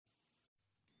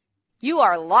You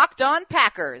are Locked On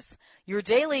Packers, your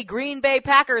daily Green Bay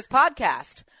Packers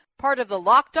podcast, part of the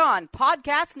Locked On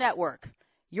Podcast Network,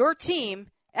 your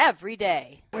team every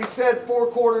day. We said 4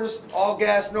 quarters, all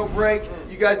gas, no break.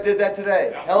 You guys did that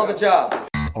today. Hell of a job.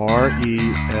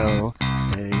 RELAX.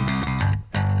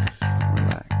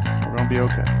 Relax. We're going to be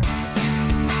okay.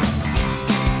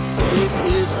 It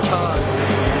is time.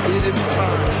 It is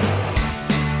time.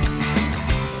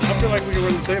 I feel like we can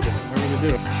run the table. I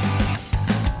really do.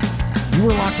 You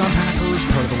are Locked On Packers,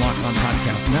 part of the Locked On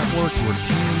Podcast Network, your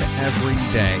team every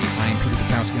day. I am Peter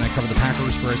Bukowski, and I cover the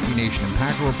Packers for SB Nation and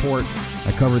Packer Report.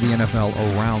 I cover the NFL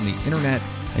around the internet,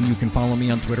 and you can follow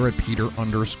me on Twitter at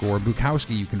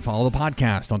Peter_Bukowski. You can follow the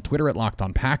podcast on Twitter at Locked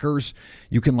On Packers.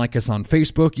 You can like us on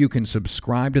Facebook. You can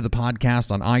subscribe to the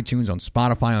podcast on iTunes, on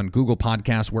Spotify, on Google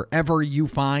Podcasts, wherever you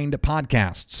find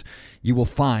podcasts. You will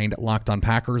find Locked On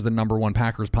Packers, the #1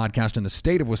 Packers podcast in the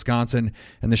state of Wisconsin,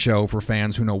 and the show for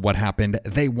fans who know what happened.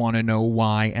 They want to know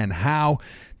why and how.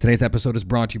 Today's episode is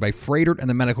brought to you by Froedtert and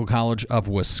the Medical College of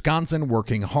Wisconsin,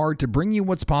 working hard to bring you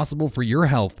what's possible for your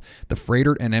health. The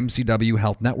Froedtert and MCW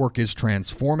Health Network is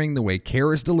transforming the way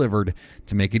care is delivered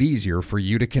to make it easier for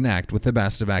you to connect with the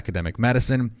best of academic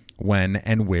medicine when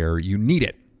and where you need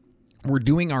it. We're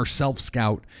doing our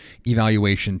self-scout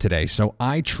evaluation today, so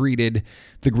I treated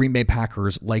the Green Bay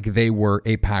Packers like they were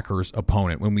a Packers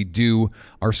opponent. When we do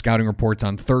our scouting reports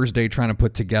on Thursday, trying to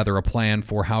put together a plan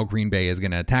for how Green Bay is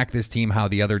going to attack this team, how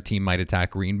the other team might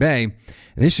attack Green Bay,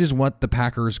 this is what the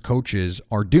Packers coaches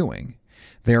are doing.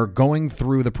 They're going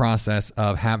through the process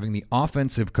of having the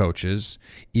offensive coaches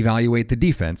evaluate the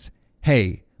defense.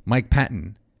 Hey, Mike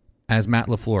Pettine as Matt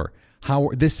LaFleur,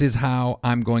 this is how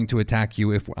I'm going to attack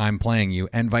you if I'm playing you,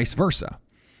 and vice versa.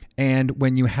 And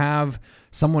when you have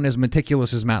someone as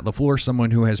meticulous as Matt LaFleur,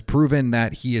 someone who has proven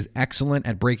that he is excellent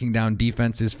at breaking down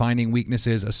defenses, finding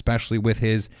weaknesses, especially with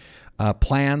his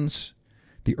plans,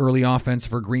 the early offense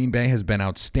for Green Bay has been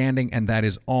outstanding, and that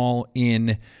is all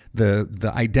in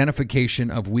the identification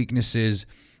of weaknesses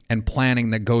and planning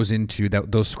that goes into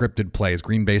those scripted plays.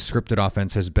 Green Bay's scripted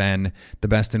offense has been the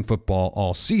best in football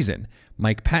all season.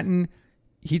 Mike Pettine,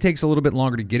 he takes a little bit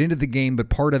longer to get into the game, but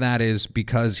part of that is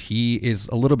because he is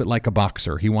a little bit like a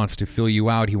boxer. He wants to fill you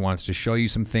out. He wants to show you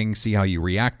some things, see how you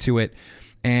react to it.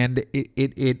 And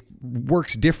it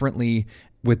works differently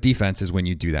with defenses when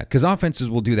you do that, because offenses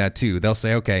will do that too. They'll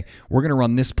say, okay, we're going to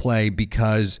run this play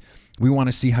because we want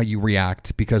to see how you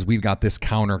react because we've got this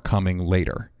counter coming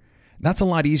later. That's a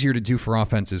lot easier to do for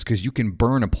offenses because you can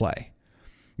burn a play.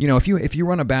 You know, if you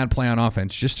run a bad play on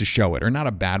offense just to show it, or not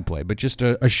a bad play, but just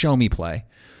a show me play,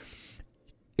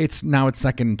 it's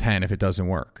 2nd and 10 if it doesn't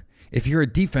work. If you're a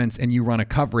defense and you run a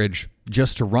coverage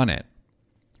just to run it,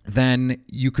 then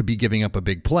you could be giving up a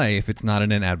big play if it's not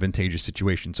in an advantageous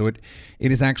situation. So it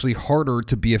is actually harder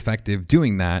to be effective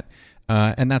doing that.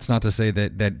 And that's not to say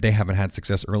that they haven't had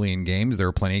success early in games. There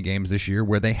are plenty of games this year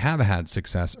where they have had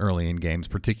success early in games,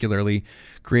 particularly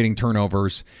creating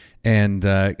turnovers and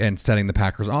setting the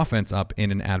Packers offense up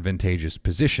in an advantageous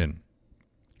position.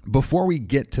 Before we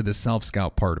get to the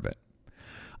self-scout part of it,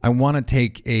 I want to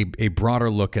take a broader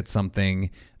look at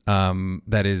something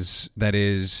that is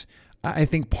I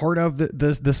think part of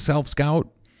the self-scout,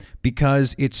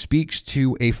 because it speaks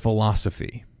to a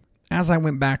philosophy. As I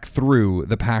went back through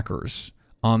the Packers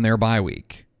on their bye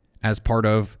week as part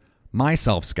of my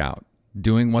self-scout,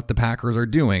 doing what the Packers are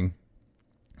doing,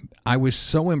 I was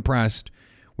so impressed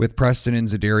with Preston and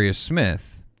Za'Darius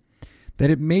Smith that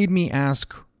it made me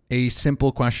ask a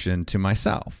simple question to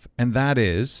myself, and that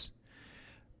is,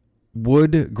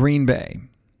 would Green Bay,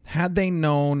 had they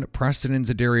known Preston and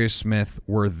Za'Darius Smith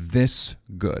were this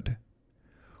good,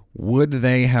 would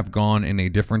they have gone in a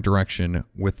different direction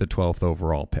with the 12th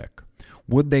overall pick?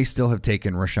 Would they still have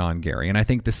taken Rashawn Gary? And I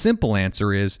think the simple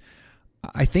answer is,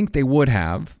 I think they would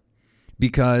have,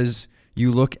 because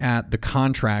you look at the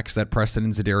contracts that Preston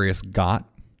and Za'Darius got.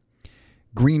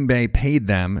 Green Bay paid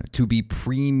them to be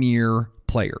premier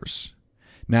players.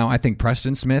 Now, I think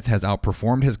Preston Smith has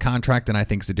outperformed his contract, and I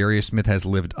think Za'Darius Smith has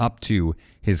lived up to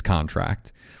his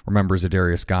contract. Remember,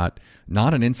 Za'Darius got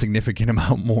not an insignificant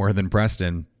amount more than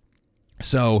Preston.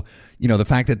 So, the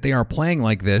fact that they are playing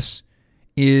like this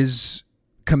is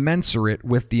commensurate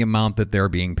with the amount that they're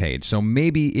being paid. So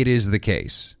maybe it is the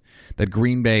case that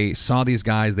Green Bay saw these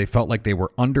guys, they felt like they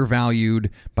were undervalued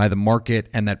by the market,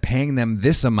 and that paying them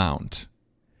this amount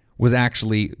was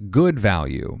actually good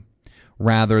value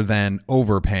rather than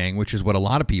overpaying, which is what a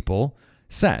lot of people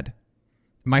said,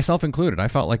 myself included. I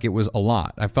felt like it was a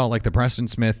lot. I felt like the Preston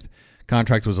Smith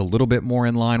contract was a little bit more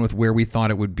in line with where we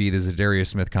thought it would be. The Za'Darius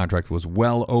Smith contract was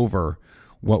well over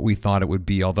what we thought it would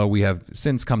be, although we have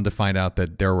since come to find out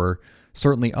that there were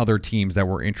certainly other teams that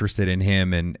were interested in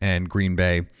him and Green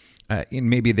Bay. And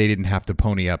maybe they didn't have to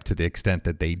pony up to the extent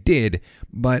that they did,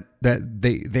 but that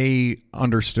they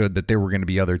understood that there were going to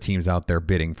be other teams out there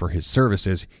bidding for his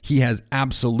services. He has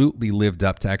absolutely lived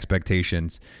up to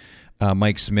expectations.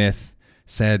 Mike Smith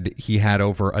said he had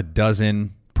over a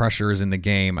dozen pressures in the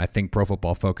game. I think Pro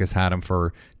Football Focus had him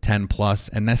for 10 plus,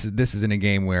 and this is in a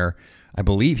game where I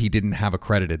believe he didn't have a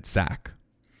credited sack.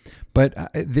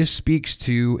 But this speaks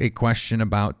to a question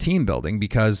about team building,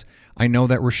 because I know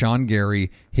that Rashawn Gary,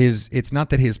 it's not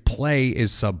that his play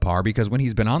is subpar, because when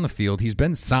he's been on the field, he's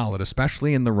been solid,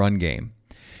 especially in the run game.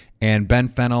 And Ben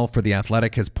Fennell for The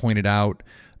Athletic has pointed out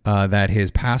that his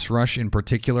pass rush in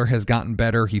particular has gotten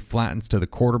better. He flattens to the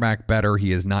quarterback better.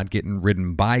 He is not getting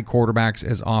ridden by quarterbacks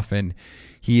as often.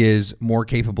 He is more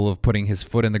capable of putting his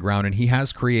foot in the ground, and he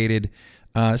has created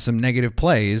some negative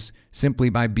plays simply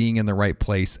by being in the right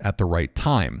place at the right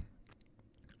time.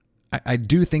 I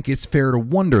do think it's fair to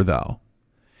wonder, though,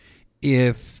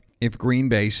 if Green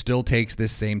Bay still takes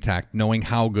this same tact, knowing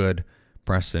how good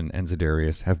Preston and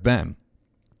Za'Darius have been.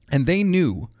 And they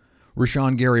knew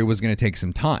Rashawn Gary was going to take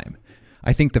some time.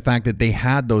 I think the fact that they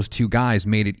had those two guys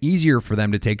made it easier for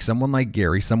them to take someone like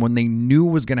Gary, someone they knew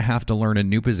was going to have to learn a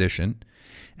new position,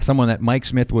 someone that Mike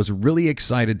Smith was really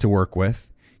excited to work with.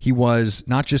 He was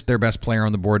not just their best player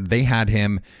on the board, they had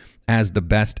him as the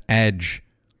best edge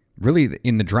really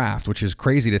in the draft, which is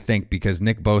crazy to think, because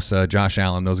Nick Bosa, Josh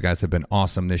Allen, those guys have been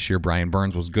awesome this year. Brian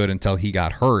Burns was good until he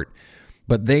got hurt,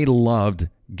 but they loved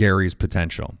Gary's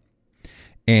potential.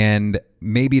 And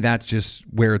maybe that's just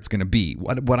where it's going to be.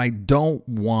 What I don't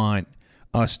want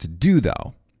us to do,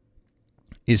 though,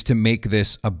 is to make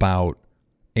this about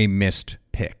a missed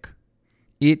pick.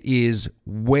 It is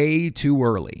way too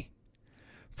early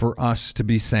for us to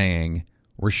be saying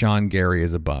Rashawn Gary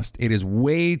is a bust. It is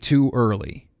way too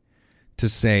early to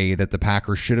say that the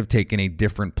Packers should have taken a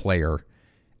different player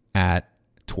at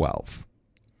 12.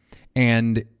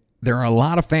 And there are a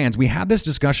lot of fans. We had this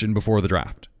discussion before the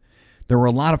draft. There were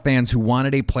a lot of fans who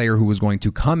wanted a player who was going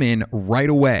to come in right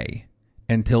away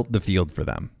and tilt the field for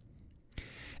them.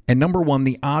 And number one,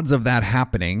 the odds of that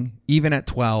happening, even at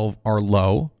 12, are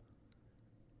low.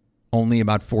 Only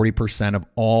about 40% of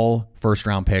all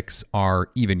first-round picks are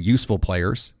even useful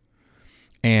players.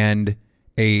 And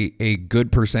a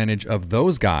good percentage of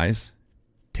those guys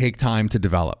take time to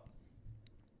develop.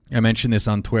 I mentioned this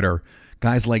on Twitter.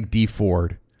 Guys like Dee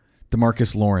Ford,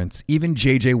 DeMarcus Lawrence, even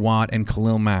J.J. Watt and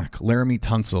Khalil Mack, Laramie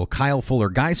Tunsil, Kyle Fuller,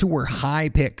 guys who were high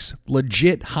picks,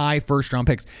 legit high first-round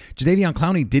picks. Jadeveon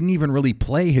Clowney didn't even really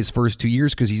play his first 2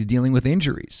 years because he's dealing with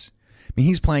injuries. I mean,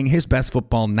 he's playing his best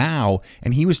football now,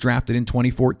 and he was drafted in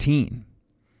 2014.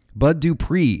 Bud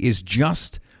Dupree is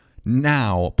just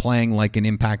now playing like an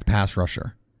impact pass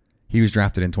rusher. He was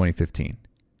drafted in 2015.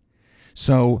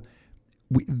 So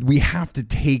we have to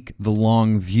take the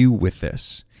long view with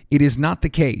this. It is not the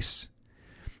case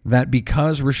that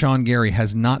because Rashawn Gary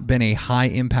has not been a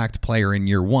high-impact player in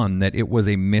year one, that it was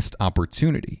a missed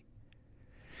opportunity.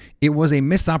 It was a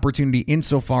missed opportunity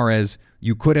insofar as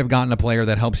you could have gotten a player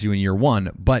that helps you in year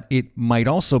one, but it might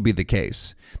also be the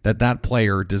case that that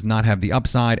player does not have the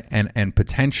upside and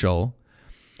potential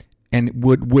and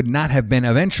would not have been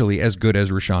eventually as good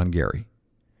as Rashawn Gary.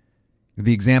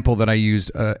 The example that I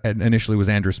used initially was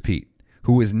Andrus Peat,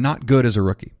 who is not good as a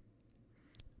rookie,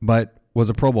 but was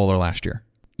a Pro Bowler last year.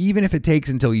 Even if it takes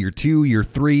until year 2, year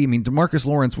 3, I mean, DeMarcus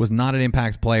Lawrence was not an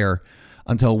impact player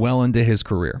until well into his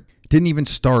career. Didn't even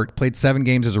start, played 7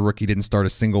 games as a rookie, didn't start a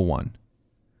single one.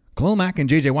 Khalil Mack and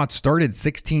J.J. Watt started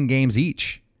 16 games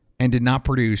each and did not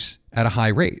produce at a high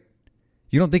rate.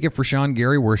 You don't think if Rashawn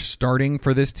Gary were starting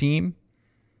for this team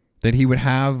that he would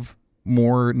have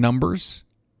more numbers?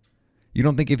 You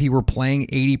don't think if he were playing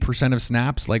 80% of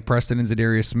snaps like Preston and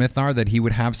Za'Darius Smith are that he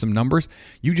would have some numbers?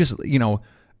 You just,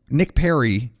 Nick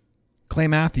Perry, Clay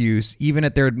Matthews,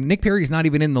 Nick Perry's not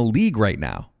even in the league right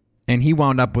now. And he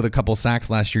wound up with a couple sacks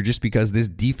last year just because this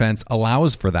defense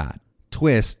allows for that.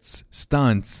 Twists,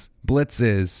 stunts,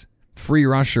 blitzes, free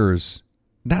rushers.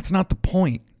 That's not the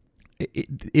point.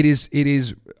 It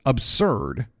is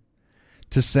absurd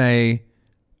to say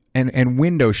and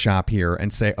window shop here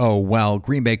and say, oh, well,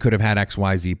 Green Bay could have had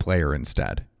XYZ player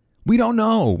instead. We don't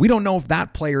know. We don't know if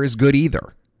that player is good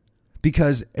either.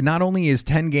 Because not only is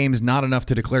 10 games not enough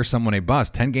to declare someone a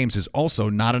bust, 10 games is also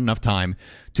not enough time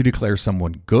to declare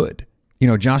someone good.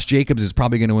 Josh Jacobs is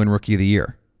probably going to win Rookie of the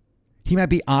Year. He might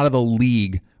be out of the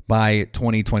league by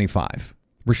 2025.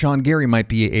 Rashawn Gary might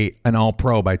be an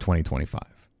All-Pro by 2025.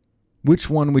 Which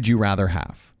one would you rather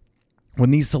have?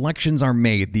 when these selections are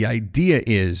made, the idea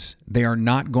is they are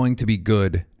not going to be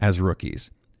good as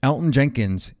rookies. Elgton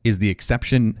Jenkins is the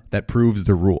exception that proves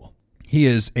the rule. He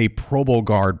is a Pro Bowl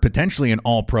guard, potentially an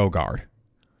all-pro guard.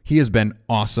 He has been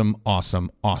awesome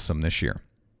this year.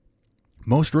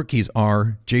 Most rookies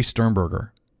are Jay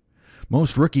Sternberger.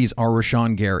 Most rookies are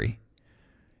Rashawn Gary.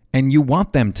 And you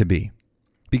want them to be,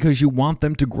 because you want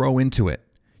them to grow into it.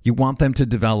 You want them to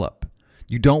develop.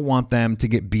 You don't want them to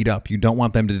get beat up. You don't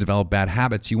want them to develop bad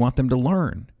habits. You want them to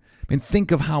learn. I mean,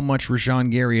 think of how much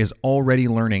Rashawn Gary is already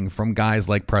learning from guys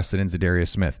like Preston and Zadarius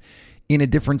Smith. In a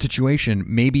different situation,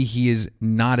 maybe he is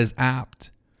not as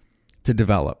apt to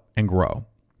develop and grow.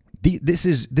 This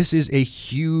is a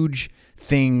huge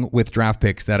thing with draft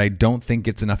picks that I don't think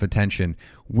gets enough attention.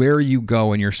 Where you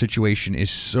go in your situation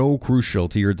is so crucial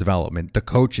to your development. The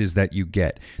coaches that you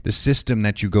get, the system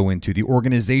that you go into, the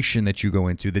organization that you go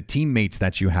into, the teammates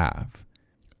that you have.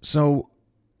 So,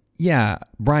 yeah,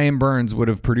 Brian Burns would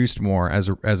have produced more as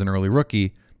an early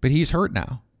rookie, but he's hurt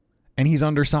now. And he's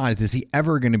undersized. Is he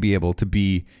ever going to be able to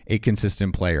be a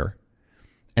consistent player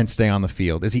and stay on the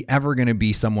field? Is he ever going to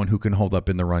be someone who can hold up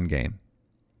in the run game?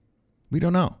 We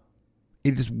don't know.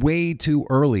 It is way too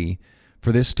early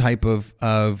for this type of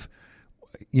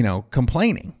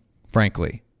complaining,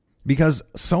 frankly, because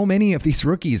so many of these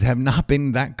rookies have not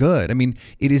been that good. I mean,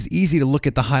 it is easy to look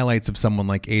at the highlights of someone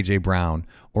like A.J. Brown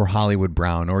or Hollywood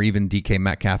Brown or even DK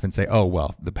Metcalf and say, oh,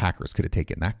 well, the Packers could have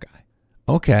taken that guy.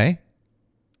 Okay,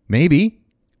 maybe,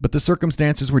 but the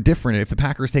circumstances were different. If the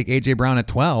Packers take A.J. Brown at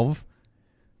 12,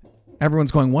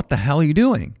 everyone's going, what the hell are you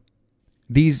doing?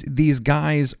 These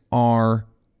guys are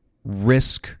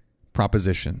risk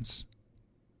propositions,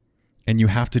 and you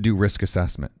have to do risk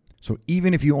assessment. So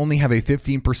even if you only have a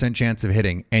 15% chance of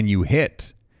hitting and you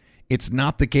hit, it's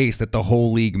not the case that the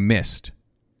whole league missed.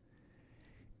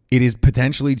 It is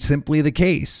potentially simply the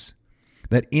case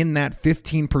that in that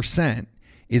 15%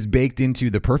 is baked into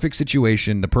the perfect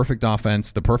situation, the perfect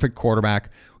offense, the perfect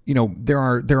quarterback. There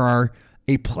are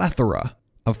a plethora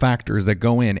of factors that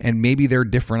go in, and maybe they're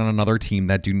different on another team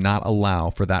that do not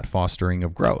allow for that fostering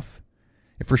of growth.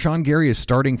 If Rashawn Gary is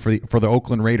starting for the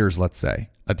Oakland Raiders, let's say,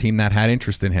 a team that had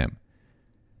interest in him,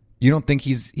 you don't think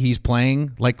he's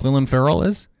playing like Clelin Ferrell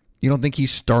is? You don't think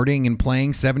he's starting and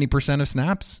playing 70% of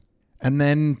snaps? And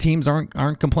then teams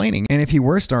aren't complaining. And if he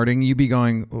were starting, you'd be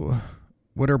going,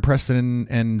 what are Preston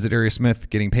and Zadarius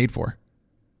Smith getting paid for?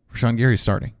 Rashawn Gary's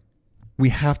starting. We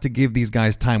have to give these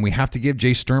guys time. We have to give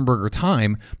Jay Sternberger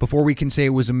time before we can say it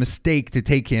was a mistake to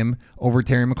take him over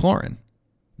Terry McLaurin.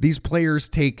 These players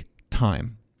take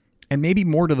time. And maybe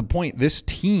more to the point, this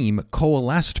team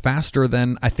coalesced faster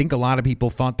than I think a lot of people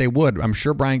thought they would. I'm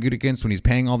sure Brian Gutekunst, when he's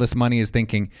paying all this money, is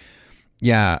thinking,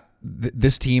 yeah,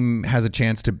 this team has a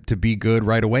chance to be good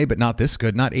right away, but not this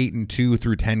good. Not 8-2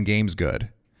 through 10 games good.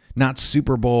 Not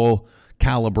Super Bowl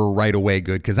caliber right away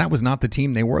good, because that was not the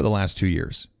team they were the last 2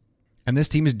 years. And this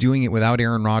team is doing it without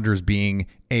Aaron Rodgers being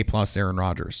A-plus Aaron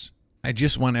Rodgers. I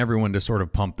just want everyone to sort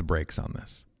of pump the brakes on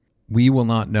this. We will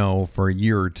not know for a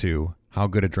year or two how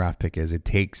good a draft pick is. It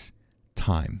takes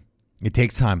time. It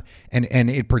takes time. And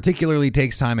it particularly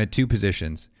takes time at two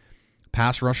positions,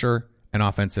 pass rusher and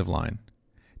offensive line,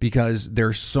 because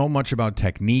there's so much about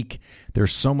technique.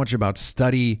 There's so much about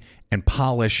study and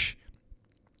polish.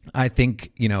 I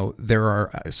think, there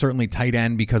are certainly tight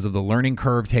end because of the learning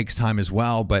curve takes time as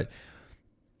well. But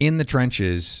in the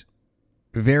trenches,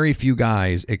 very few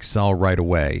guys excel right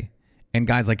away. And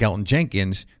guys like Elgton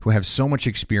Jenkins, who have so much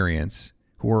experience,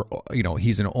 who are,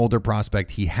 he's an older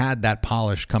prospect. He had that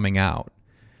polish coming out.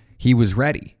 He was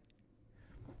ready.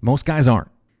 Most guys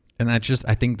aren't. And I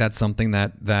think that's something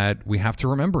that we have to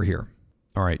remember here.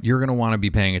 All right, you're going to want to be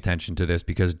paying attention to this,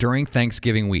 because during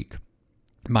Thanksgiving week,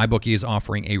 MyBookie is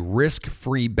offering a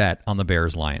risk-free bet on the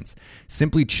Bears-Lions.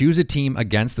 Simply choose a team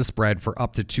against the spread for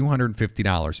up to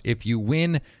 $250. If you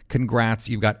win, congrats,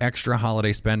 you've got extra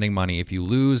holiday spending money. If you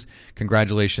lose,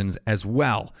 congratulations as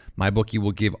well. MyBookie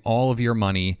will give all of your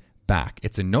money back.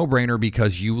 It's a no-brainer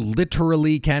because you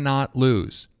literally cannot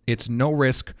lose. It's no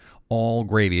risk, all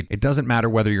gravy. It doesn't matter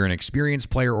whether you're an experienced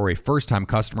player or a first-time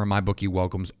customer. MyBookie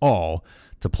welcomes all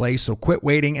to play, so quit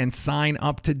waiting and sign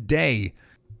up today.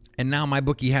 And now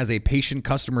MyBookie has a patient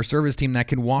customer service team that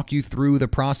can walk you through the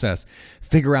process,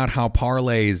 figure out how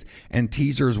parlays and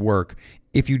teasers work.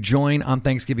 If you join on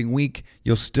Thanksgiving week,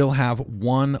 you'll still have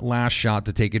one last shot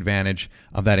to take advantage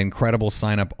of that incredible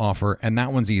sign-up offer, and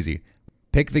that one's easy.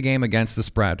 Pick the game against the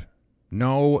spread.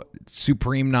 No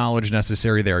supreme knowledge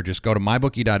necessary there. Just go to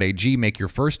mybookie.ag, make your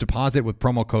first deposit with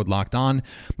promo code Locked On.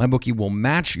 MyBookie will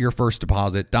match your first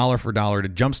deposit dollar for dollar to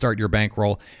jumpstart your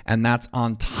bankroll, and that's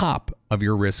on top of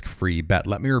your risk-free bet.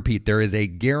 Let me repeat, there is a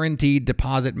guaranteed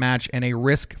deposit match and a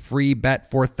risk-free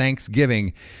bet for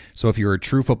Thanksgiving. So if you're a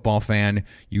true football fan,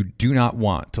 you do not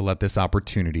want to let this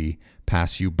opportunity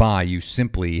pass you by. You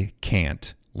simply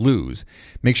can't lose.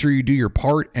 Make sure you do your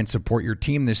part and support your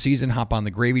team this season. Hop on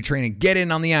the gravy train and get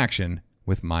in on the action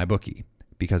with MyBookie.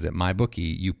 Because at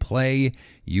MyBookie, you play,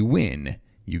 you win,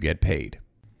 you get paid.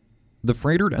 The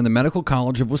Froedtert and the Medical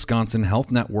College of Wisconsin Health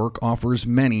Network offers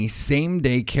many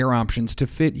same-day care options to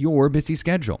fit your busy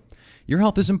schedule. Your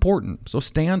health is important, so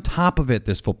stay on top of it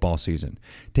this football season.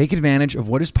 Take advantage of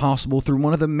what is possible through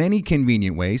one of the many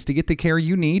convenient ways to get the care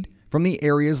you need from the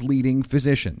area's leading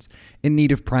physicians. In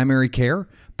need of primary care,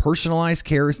 personalized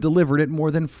care is delivered at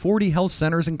more than 40 health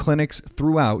centers and clinics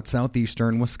throughout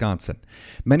southeastern Wisconsin.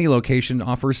 Many locations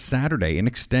offer Saturday and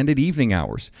extended evening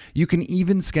hours. You can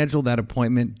even schedule that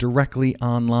appointment directly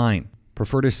online.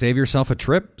 Prefer to save yourself a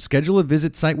trip? Schedule a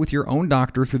visit site with your own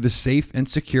doctor through the safe and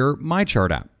secure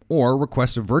MyChart app. Or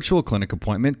request a virtual clinic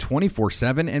appointment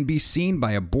 24/7 and be seen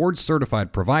by a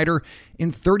board-certified provider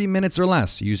in 30 minutes or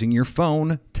less using your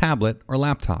phone, tablet, or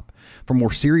laptop. For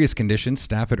more serious conditions,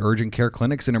 staff at urgent care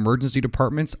clinics and emergency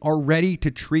departments are ready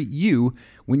to treat you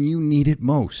when you need it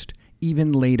most,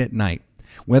 even late at night.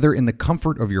 Whether in the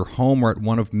comfort of your home or at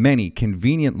one of many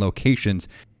convenient locations,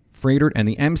 Froedtert and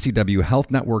the MCW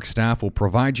Health Network staff will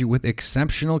provide you with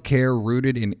exceptional care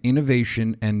rooted in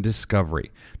innovation and discovery.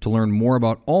 To learn more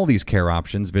about all these care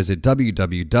options, visit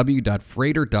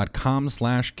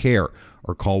www.froedtert.com/care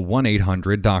or call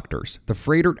 1-800-DOCTORS. The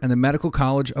Froedtert and the Medical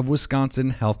College of Wisconsin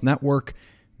Health Network.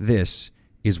 This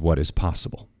is what is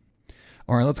possible.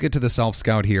 All right, let's get to the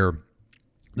self-scout here.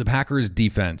 The Packers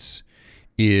defense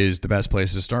is the best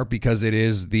place to start because it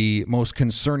is the most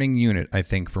concerning unit, I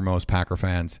think, for most Packer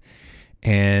fans.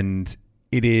 And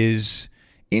it is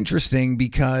interesting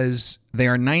because they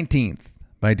are 19th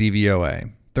by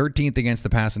DVOA, 13th against the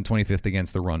pass and 25th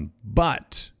against the run.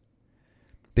 But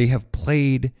they have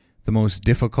played the most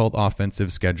difficult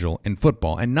offensive schedule in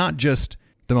football. And not just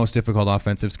the most difficult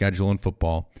offensive schedule in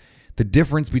football. The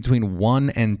difference between 1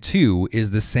 and 2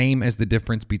 is the same as the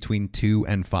difference between 2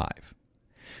 and 5.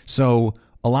 So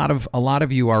a lot of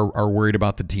you are worried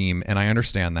about the team, and I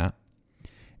understand that,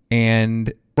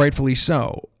 and rightfully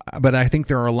so. But I think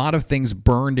there are a lot of things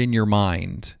burned in your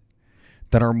mind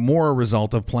that are more a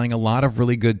result of playing a lot of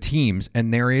really good teams.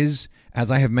 And there is,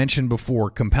 as I have mentioned before,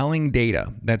 compelling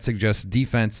data that suggests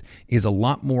defense is a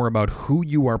lot more about who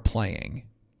you are playing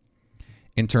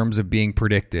in terms of being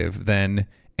predictive than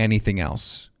anything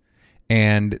else.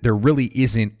 And there really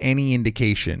isn't any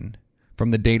indication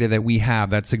from the data that we have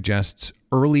that suggests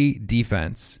early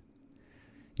defense,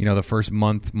 the first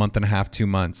month and a half, 2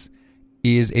 months,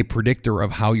 is a predictor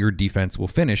of how your defense will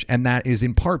finish. And that is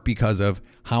in part because of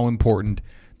how important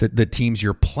the teams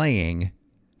you're playing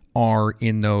are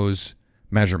in those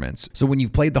measurements. So when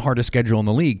you've played the hardest schedule in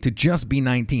the league, to just be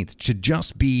 19th, to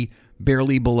just be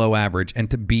barely below average, and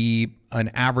to be an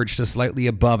average to slightly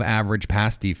above average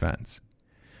pass defense,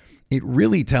 it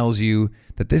really tells you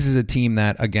that this is a team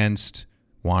that against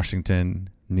Washington,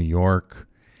 New York,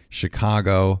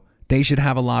 Chicago, they should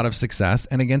have a lot of success.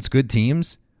 And against good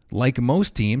teams, like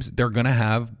most teams, they're going to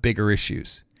have bigger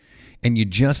issues. And you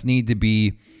just need to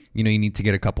be, you need to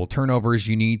get a couple turnovers.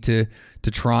 You need to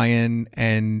try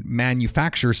and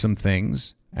manufacture some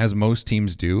things, as most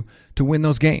teams do, to win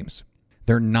those games.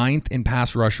 They're 9th in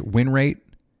pass rush win rate,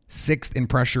 6th in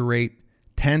pressure rate,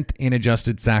 10th in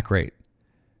adjusted sack rate.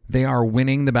 They are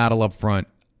winning the battle up front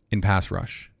in pass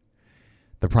rush.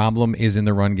 The problem is in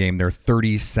the run game. They're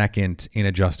 32nd in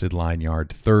adjusted line yard.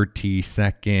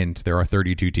 32nd. There are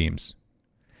 32 teams.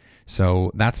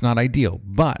 So that's not ideal.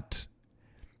 But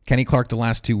Kenny Clark the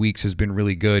last 2 weeks has been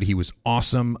really good. He was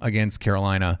awesome against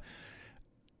Carolina.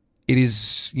 It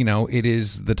is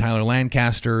the Tyler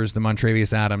Lancasters, the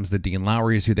Montravius Adams, the Dean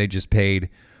Lowrys, who they just paid,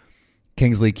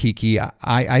 Kingsley Keke.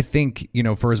 I think,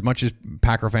 for as much as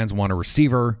Packer fans want a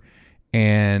receiver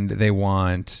and they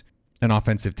want an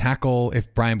offensive tackle,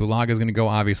 if Brian Bulaga is going to go,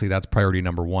 obviously that's priority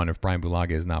number one if Brian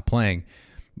Bulaga is not playing.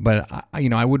 But,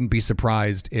 I wouldn't be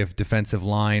surprised if defensive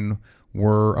line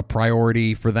were a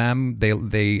priority for them.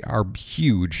 They are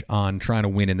huge on trying to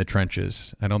win in the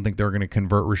trenches. I don't think they're going to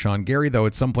convert Rashawn Gary, though.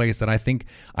 It's someplace that I think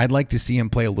I'd like to see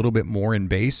him play a little bit more in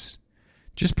base.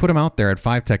 Just put him out there at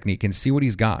 5 technique and see what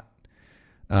he's got.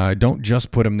 Don't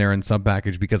just put him there in sub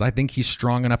package, because I think he's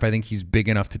strong enough. I think he's big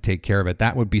enough to take care of it.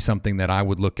 That would be something that I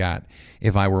would look at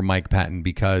if I were Mike Patton,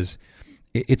 because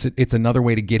it's another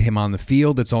way to get him on the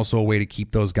field. It's also a way to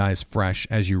keep those guys fresh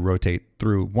as you rotate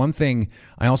through. One thing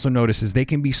I also notice is they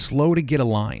can be slow to get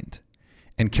aligned.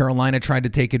 And Carolina tried to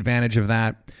take advantage of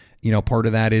that. Part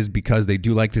of that is because they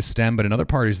do like to stem, but another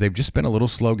part is they've just been a little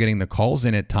slow getting the calls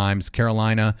in at times.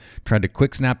 Carolina tried to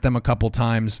quick snap them a couple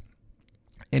times,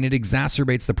 and it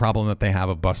exacerbates the problem that they have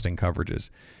of busting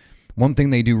coverages. One thing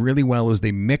they do really well is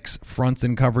they mix fronts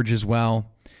and coverage as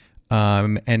well.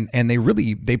 And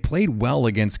they played well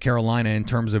against Carolina in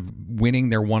terms of winning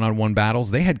their one-on-one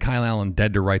battles. They had Kyle Allen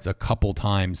dead to rights a couple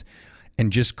times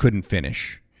and just couldn't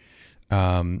finish.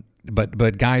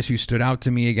 But guys who stood out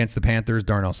to me against the Panthers,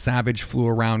 Darnell Savage flew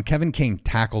around. Kevin King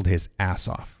tackled his ass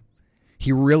off.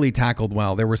 He really tackled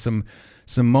well. There were some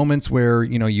moments where,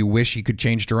 you wish he could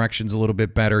change directions a little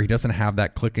bit better. He doesn't have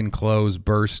that click and close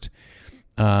burst,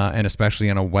 and especially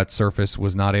on a wet surface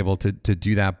was not able to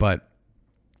do that. But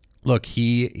look,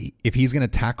 if he's going to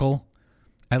tackle,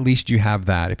 at least you have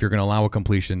that. If you're going to allow a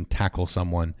completion, tackle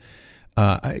someone.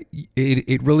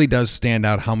 It really does stand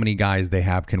out how many guys they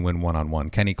have can win one-on-one.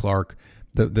 Kenny Clark,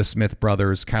 the Smith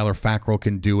brothers, Kyler Fackrell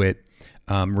can do it.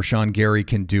 Rashawn Gary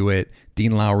can do it.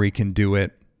 Dean Lowry can do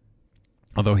it.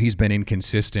 Although he's been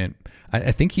inconsistent.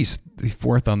 I think he's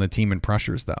fourth on the team in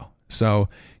pressures, though. So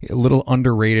a little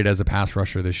underrated as a pass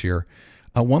rusher this year.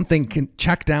 One thing,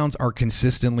 checkdowns are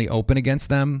consistently open against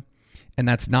them. And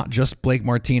that's not just Blake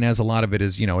Martinez. A lot of it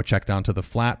is, a check down to the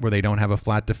flat where they don't have a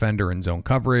flat defender in zone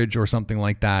coverage or something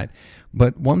like that.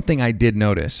 But one thing I did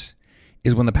notice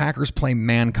is when the Packers play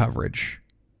man coverage,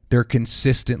 they're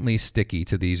consistently sticky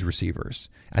to these receivers.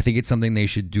 I think it's something they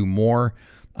should do more.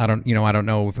 I don't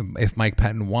know if Mike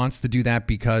Pettin wants to do that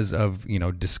because of,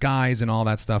 disguise and all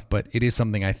that stuff, but it is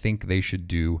something I think they should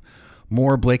do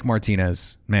more. Blake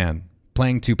Martinez, man,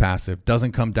 playing too passive,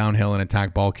 doesn't come downhill and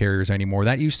attack ball carriers anymore.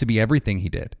 That used to be everything he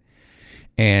did.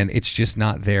 And it's just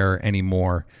not there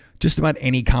anymore. Just about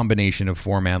any combination of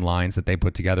four-man lines that they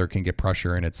put together can get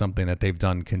pressure, and it's something that they've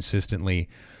done consistently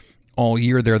all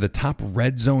year. They're the top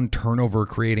red zone turnover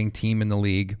creating team in the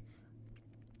league.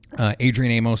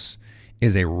 Adrian Amos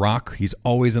is a rock. He's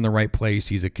always in the right place.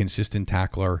 He's a consistent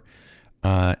tackler.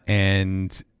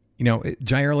 And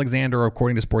Jair Alexander,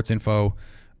 according to Sports Info,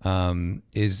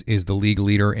 is the league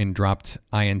leader in dropped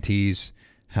INTs,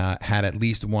 had at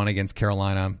least one against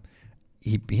Carolina.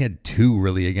 He had two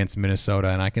really against Minnesota,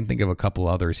 and I can think of a couple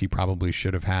others he probably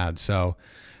should have had. So,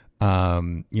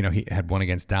 he had one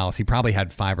against Dallas. He probably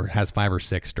has 5 or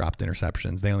 6 dropped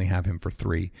interceptions. They only have him for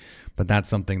 3, but that's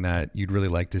something that you'd really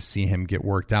like to see him get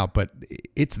worked out, but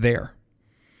it's there.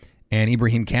 And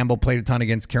Ibrahim Campbell played a ton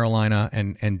against Carolina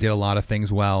and did a lot of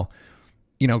things well.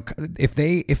 If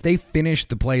they finish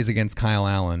the plays against Kyle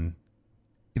Allen,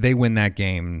 they win that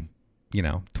game,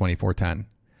 24-10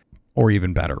 or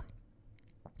even better,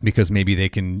 because maybe they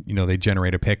can, they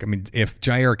generate a pick. I mean, if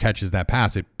Jair catches that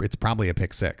pass, it's probably a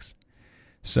pick 6.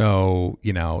 So,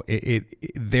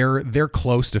 they're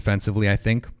close defensively. I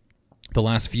think the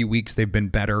last few weeks they've been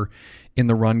better in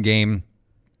the run game.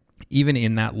 Even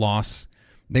in that loss,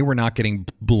 they were not getting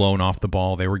blown off the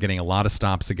ball. They were getting a lot of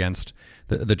stops against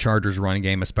the Chargers running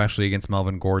game, especially against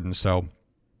Melvin Gordon. So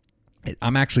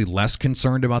I'm actually less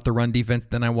concerned about the run defense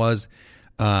than I was,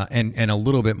 and a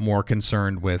little bit more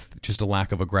concerned with just a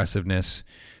lack of aggressiveness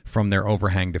from their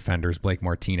overhang defenders, Blake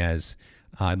Martinez.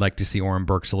 I'd like to see Oren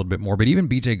Burks a little bit more, but even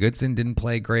BJ Goodson didn't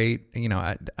play great.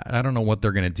 I don't know what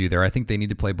they're going to do there. I think they need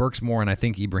to play Burks more, and I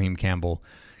think Ibrahim Campbell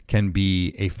can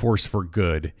be a force for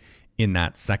good in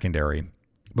that secondary.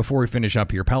 Before we finish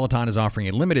up here, Peloton is offering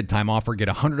a limited time offer. Get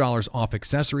 $100 off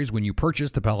accessories when you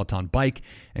purchase the Peloton bike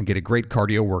and get a great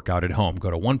cardio workout at home.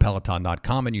 Go to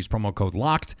onepeloton.com and use promo code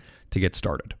LOCKED to get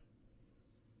started.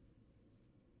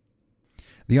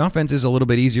 The offense is a little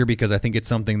bit easier because I think it's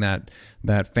something that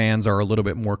fans are a little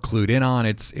bit more clued in on.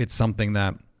 It's something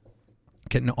that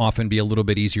can often be a little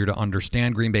bit easier to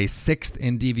understand. Green Bay 6th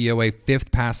in DVOA,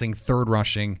 5th passing, 3rd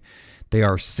rushing. They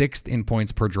are 6th in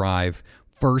points per drive,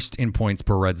 1st in points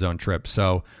per red zone trip.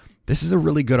 So this is a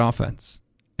really good offense.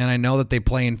 And I know that they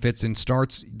play in fits and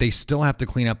starts. They still have to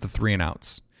clean up the 3 and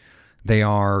outs. They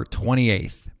are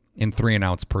 28th in 3 and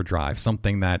outs per drive,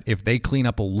 something that if they clean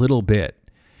up a little bit,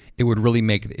 it would really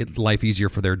make life easier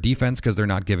for their defense because they're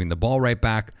not giving the ball right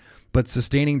back. But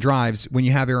sustaining drives, when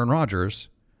you have Aaron Rodgers,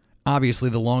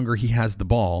 obviously the longer he has the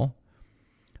ball,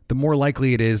 the more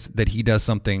likely it is that he does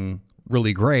something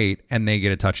really great and they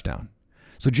get a touchdown.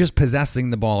 So just possessing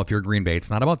the ball, if you're Green Bay, it's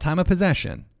not about time of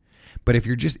possession. But if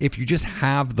you just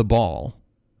have the ball,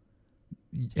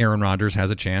 Aaron Rodgers has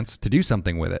a chance to do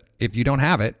something with it. If you don't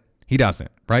have it, he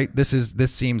doesn't, right? This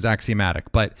seems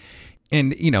axiomatic, but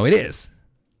it is.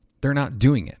 They're not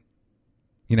doing it.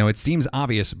 It seems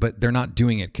obvious, but they're not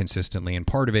doing it consistently. And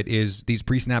part of it is these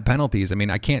pre-snap penalties. I mean,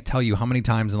 I can't tell you how many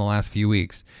times in the last few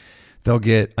weeks they'll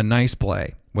get a nice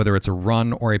play, whether it's a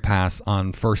run or a pass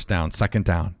on first down, second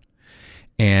down,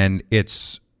 and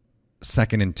it's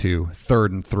 2nd and 2, 3rd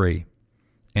and 3,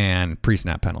 and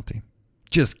pre-snap penalty.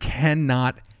 Just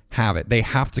cannot have it. They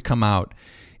have to come out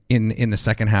in the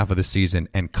second half of the season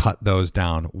and cut those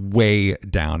down, way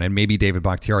down. And maybe David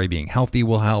Bakhtiari being healthy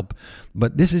will help.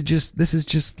 But this is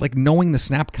just like knowing the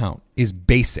snap count is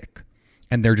basic,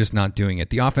 and they're just not doing it.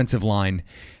 The offensive line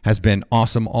has been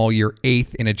awesome all year.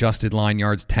 8th in adjusted line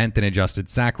yards, 10th in adjusted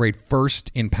sack rate,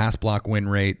 1st in pass block win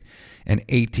rate, and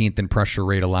 18th in pressure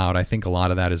rate allowed. I think a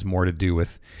lot of that is more to do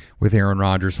with Aaron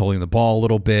Rodgers holding the ball a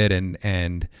little bit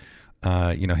and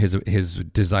his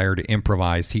desire to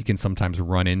improvise. He can sometimes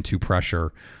run into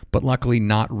pressure, but luckily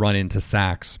not run into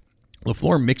sacks.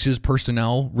 LaFleur mixes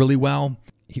personnel really well.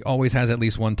 He always has at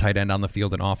least one tight end on the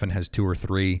field and often has 2 or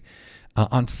 3.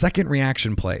 On second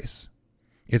reaction plays,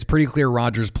 it's pretty clear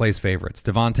Rodgers plays favorites.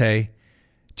 Devontae,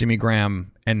 Jimmy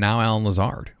Graham, and now Allen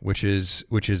Lazard, which is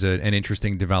an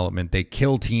interesting development. They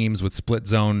kill teams with split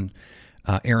zone.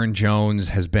 Aaron Jones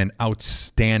has been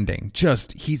outstanding.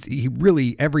 He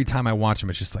really, every time I watch him,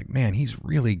 it's just like, man, he's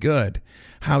really good.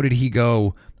 How did he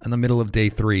go in the middle of day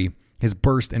 3? His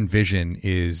burst and vision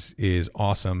is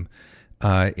awesome.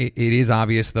 It is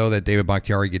obvious, though, that David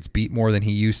Bakhtiari gets beat more than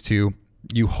he used to.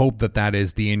 You hope that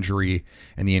is the injury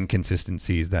and the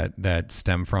inconsistencies that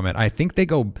stem from it. I think they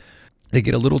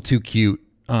get a little too cute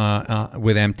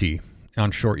with empty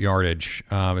on short yardage.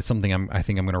 It's something I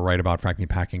think I'm going to write about for Acme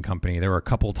Packing Company. There were a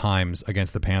couple times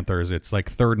against the Panthers. It's like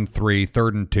 3rd and 3,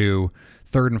 3rd and 2,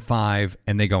 3rd and 5,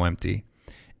 and they go empty.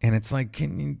 And it's like,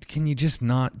 can you just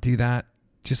not do that?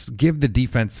 Just give the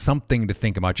defense something to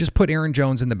think about. Just put Aaron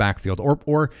Jones in the backfield,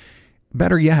 or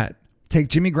better yet, take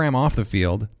Jimmy Graham off the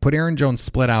field, put Aaron Jones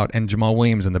split out, and Jamal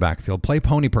Williams in the backfield. Play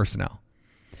pony personnel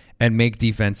and make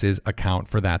defenses account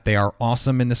for that. They are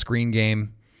awesome in the screen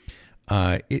game.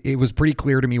 It was pretty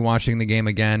clear to me watching the game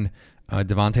again.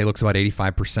 Devontae looks about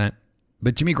 85%,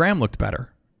 but Jimmy Graham looked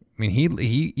better. I mean,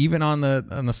 he even on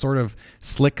the sort of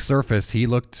slick surface, he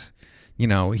looked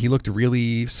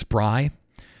really spry.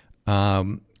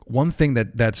 One thing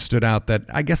that stood out that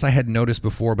I guess I had noticed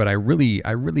before, but I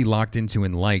really locked into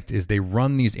and liked, is they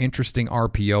run these interesting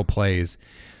RPO plays,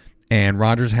 and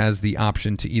Rodgers has the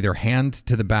option to either hand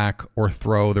to the back or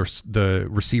throw the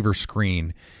receiver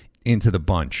screen into the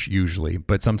bunch usually,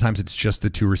 but sometimes it's just the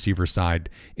 2 receiver side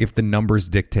if the numbers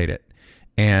dictate it.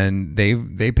 And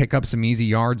they pick up some easy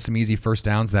yards, some easy first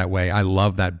downs that way. I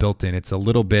love that built in. It's a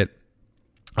little bit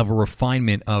of a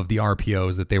refinement of the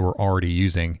RPOs that they were already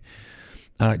using.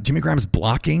 Jimmy Graham's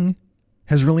blocking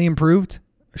has really improved.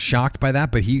 Shocked by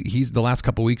that, but he's the last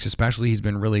couple weeks especially, he's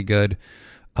been really good.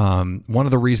 One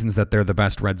of the reasons that they're the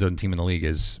best red zone team in the league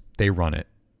is they run it.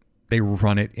 They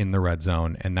run it in the red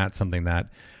zone, and that's something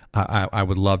that I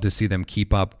would love to see them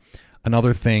keep up.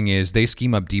 Another thing is they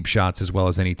scheme up deep shots as well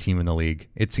as any team in the league.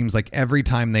 It seems like every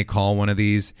time they call one of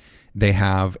these, they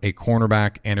have a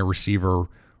cornerback and a receiver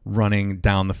running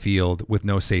down the field with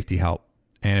no safety help.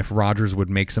 And if Rodgers would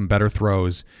make some better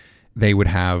throws, they would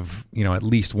have, at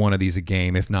least one of these a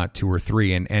game, if not 2 or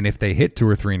 3. And if they hit 2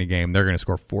 or 3 in a game, they're going to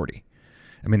score 40.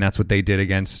 I mean, that's what they did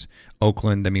against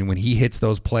Oakland. I mean, when he hits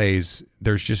those plays,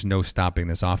 there's just no stopping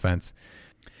this offense.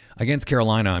 Against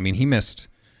Carolina, I mean, he missed,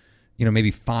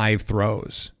 maybe 5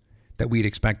 throws that we'd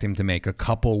expect him to make. A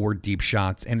couple were deep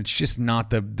shots, and it's just not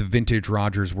the vintage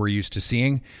Rodgers we're used to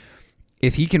seeing.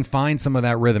 If he can find some of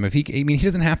that rhythm, he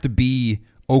doesn't have to be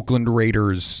Oakland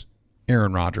Raiders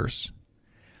Aaron Rodgers,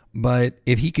 but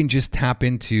if he can just tap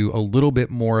into a little bit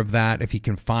more of that, if he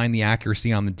can find the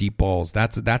accuracy on the deep balls,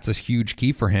 that's a huge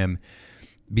key for him,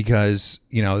 because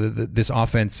this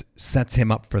offense sets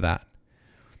him up for that.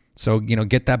 So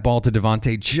get that ball to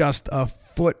Devontae just a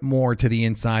foot more to the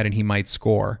inside, and he might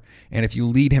score. And if you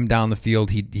lead him down the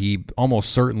field, he almost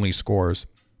certainly scores.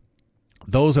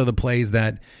 Those are the plays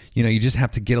that you just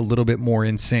have to get a little bit more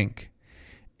in sync.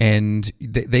 And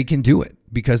they can do it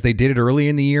because they did it early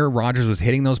in the year. Rodgers was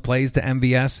hitting those plays to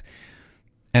MVS.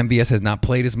 MVS has not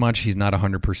played as much. He's not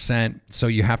 100%. So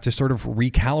you have to sort of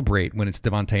recalibrate when it's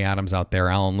Devontae Adams out there,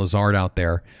 Allen Lazard out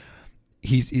there.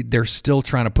 They're still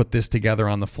trying to put this together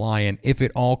on the fly. And if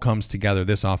it all comes together,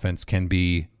 this offense can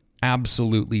be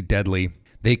absolutely deadly.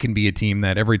 They can be a team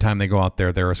that every time they go out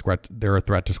there, they're a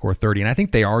threat to score 30. And I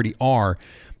think they already are.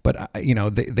 But,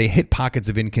 they hit pockets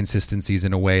of inconsistencies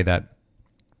in a way that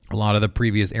a lot of the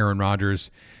previous Aaron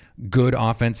Rodgers good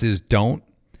offenses don't.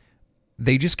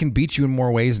 They just can beat you in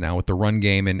more ways now with the run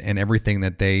game and everything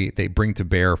that they bring to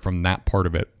bear from that part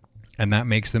of it. and that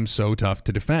makes them so tough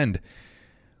to defend.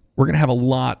 We're going to have a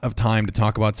lot of time to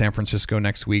talk about San Francisco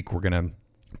next week. We're going to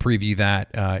preview that.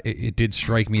 It did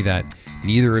strike me that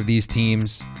neither of these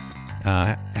teams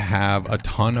have a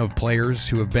ton of players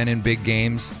who have been in big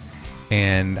games,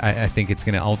 and I think it's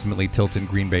going to ultimately tilt in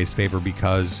Green Bay's favor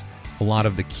because a lot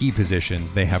of the key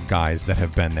positions, they have guys that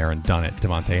have been there and done it.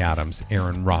 Devontae Adams,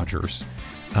 Aaron Rodgers,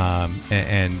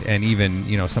 and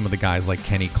even some of the guys like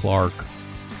Kenny Clark,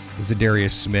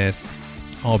 Zadarius Smith,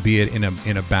 albeit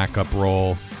in a backup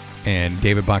role, and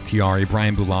David Bakhtiari,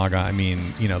 Brian Bulaga. I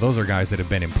mean, those are guys that have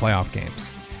been in playoff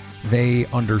games. They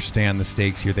understand the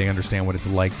stakes here. They understand what it's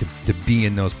like to be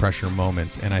in those pressure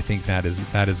moments, and I think that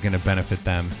is going to benefit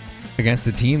them against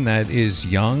a team that is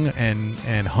young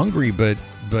and hungry, but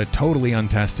totally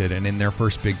untested. And in their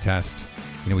first big test,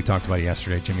 we talked about it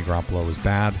yesterday, Jimmy Garoppolo was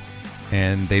bad,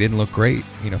 and they didn't look great.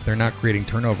 If they're not creating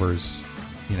turnovers,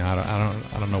 I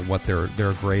don't know what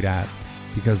they're great at,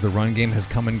 because the run game has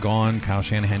come and gone. Kyle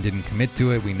Shanahan didn't commit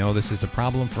to it. We know this is a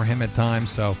problem for him at times,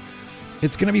 so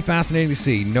it's going to be fascinating to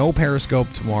see. No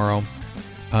Periscope tomorrow.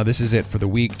 This is it for the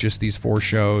week, just these 4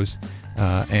 shows.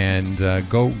 And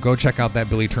go check out that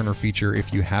Billy Turner feature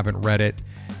if you haven't read it.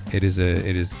 It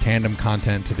is tandem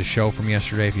content to the show from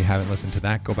yesterday. If you haven't listened to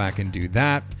that, go back and do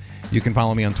that. You can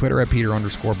follow me on Twitter at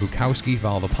Peter_Bukowski.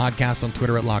 Follow the podcast on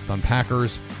Twitter at Locked On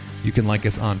Packers. You can like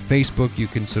us on Facebook. You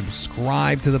can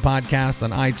subscribe to the podcast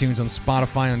on iTunes, on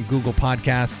Spotify, on Google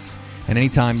Podcasts. And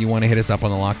anytime you want to hit us up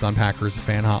on the Locked On Packers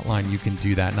fan hotline, you can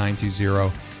do that,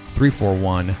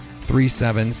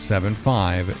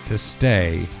 920-341-3775, to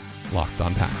stay Locked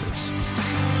On Packers.